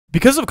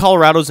Because of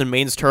Colorado's and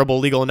Maine's terrible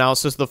legal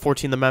analysis of the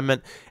 14th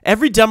Amendment,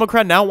 every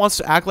Democrat now wants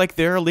to act like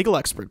they're a legal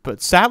expert,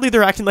 but sadly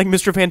they're acting like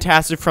Mr.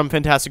 Fantastic from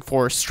Fantastic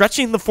Four,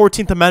 stretching the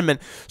 14th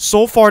Amendment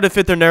so far to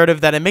fit their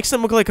narrative that it makes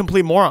them look like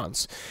complete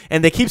morons.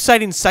 And they keep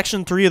citing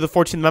Section 3 of the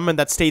 14th Amendment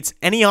that states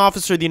any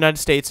officer of the United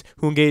States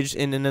who engaged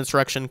in an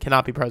insurrection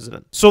cannot be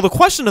president. So the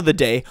question of the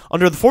day,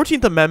 under the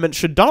 14th Amendment,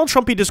 should Donald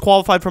Trump be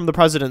disqualified from the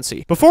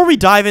presidency? Before we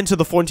dive into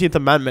the 14th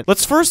Amendment,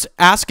 let's first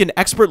ask an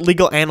expert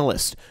legal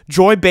analyst,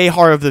 Joy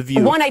Behar of The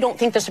View. I don't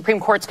think the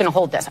Supreme Court's going to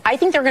hold this. I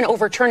think they're going to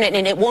overturn it,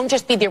 and it won't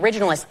just be the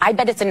originalist. I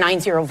bet it's a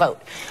 9-0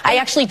 vote. I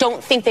actually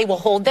don't think they will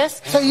hold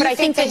this. So you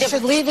think they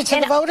should leave it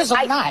to the voters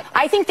or not?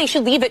 I think they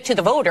should leave it to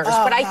the voters,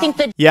 but I think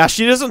that... Yeah,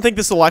 she doesn't think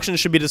this election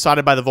should be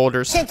decided by the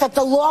voters. I think that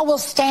the law will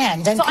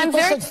stand, and people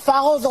should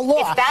follow the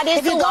law. If that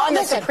is the law in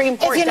the Supreme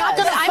Court, if you're not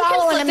going to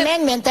follow an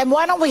amendment, then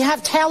why don't we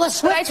have Taylor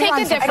Swift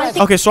run for president?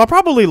 Okay, so I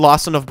probably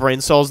lost enough brain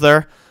cells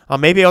there.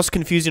 Maybe I was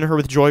confusing her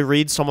with Joy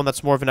Reid, someone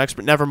that's more of an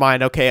expert. Never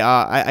mind. Okay,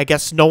 I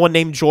guess no one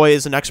named Joy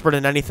is an expert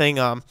in anything.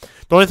 The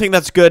only thing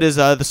that's good is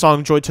the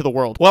song Joy to the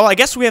World. Well, I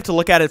guess we have to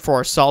look at it for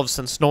ourselves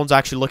since no one's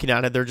actually looking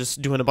at it. They're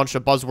just doing a bunch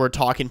of buzzword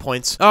talking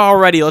points.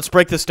 Alrighty, let's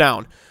break this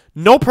down.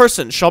 No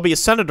person shall be a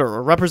senator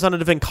or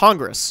representative in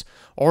Congress,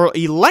 or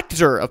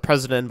elector of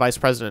president and vice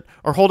president,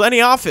 or hold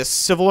any office,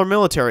 civil or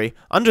military,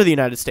 under the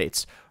United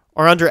States,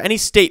 or under any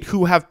state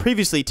who have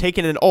previously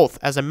taken an oath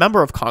as a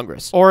member of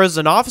Congress, or as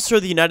an officer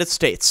of the United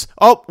States.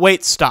 Oh,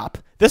 wait, stop.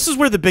 This is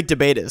where the big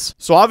debate is.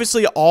 So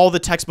obviously all the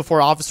text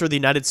before officer of the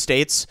United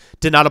States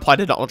did not apply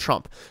to Donald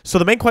Trump. So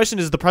the main question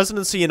is the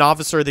presidency and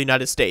officer of the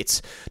United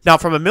States. Now,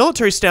 from a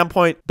military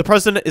standpoint, the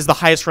president is the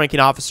highest ranking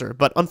officer,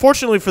 but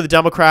unfortunately for the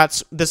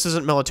Democrats, this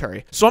isn't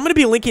military. So I'm going to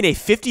be linking a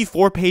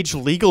 54-page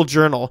legal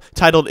journal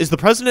titled, "Is the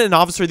President an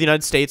Officer of the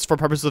United States for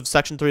purposes of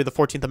Section 3 of the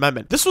 14th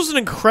Amendment?" This was an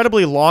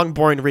incredibly long,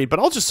 boring read, but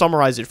I'll just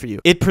summarize it for you.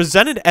 It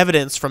presented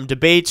evidence from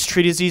debates,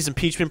 treatises,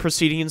 impeachment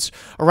proceedings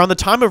around the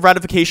time of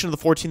ratification of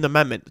the 14th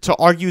Amendment to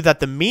argue that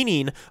the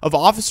meaning of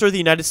officer of the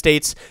United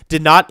States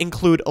did not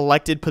include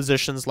elected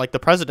positions like the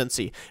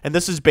presidency. And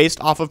this is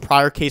based off of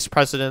prior case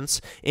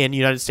precedents in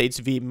United States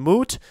v.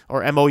 Moot,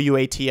 or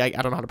M-O-U-A-T, I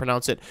don't know how to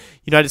pronounce it,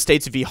 United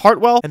States v.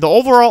 Hartwell. And the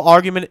overall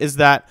argument is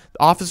that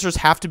officers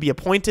have to be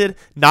appointed,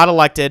 not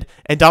elected,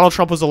 and Donald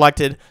Trump was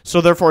elected, so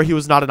therefore he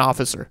was not an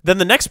officer. Then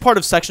the next part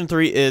of Section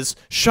 3 is,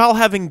 shall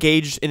have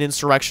engaged in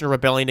insurrection or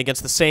rebellion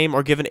against the same,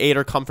 or given aid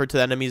or comfort to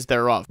the enemies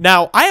thereof.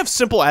 Now, I have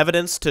simple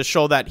evidence to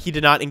show that he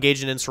did not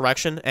engage in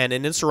insurrection, and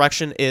an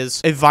insurrection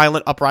is a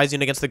violent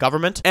uprising against the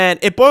government, and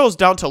it boils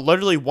down to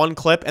literally one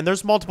clip, and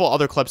there's multiple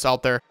other clips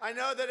out there. I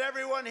know that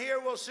everyone here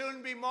will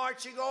soon be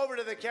marching over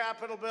to the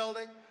Capitol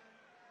building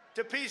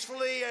to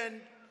peacefully and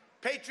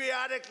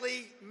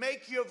patriotically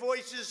make your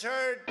voices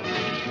heard.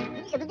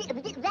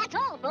 That's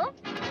all,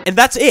 folks. And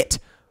that's it.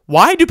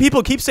 Why do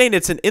people keep saying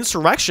it's an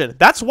insurrection?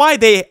 That's why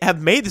they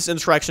have made this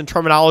insurrection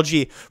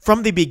terminology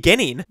from the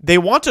beginning. They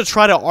want to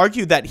try to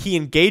argue that he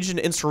engaged in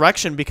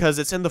insurrection because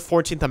it's in the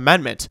 14th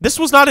Amendment. This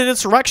was not an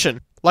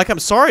insurrection. Like, I'm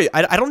sorry,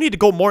 I don't need to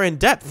go more in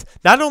depth.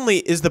 Not only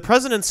is the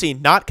presidency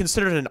not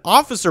considered an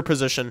officer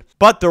position,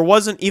 but there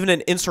wasn't even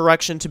an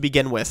insurrection to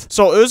begin with.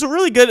 So it was a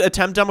really good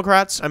attempt,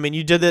 Democrats. I mean,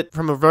 you did it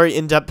from a very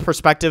in-depth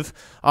perspective.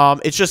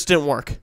 It just didn't work.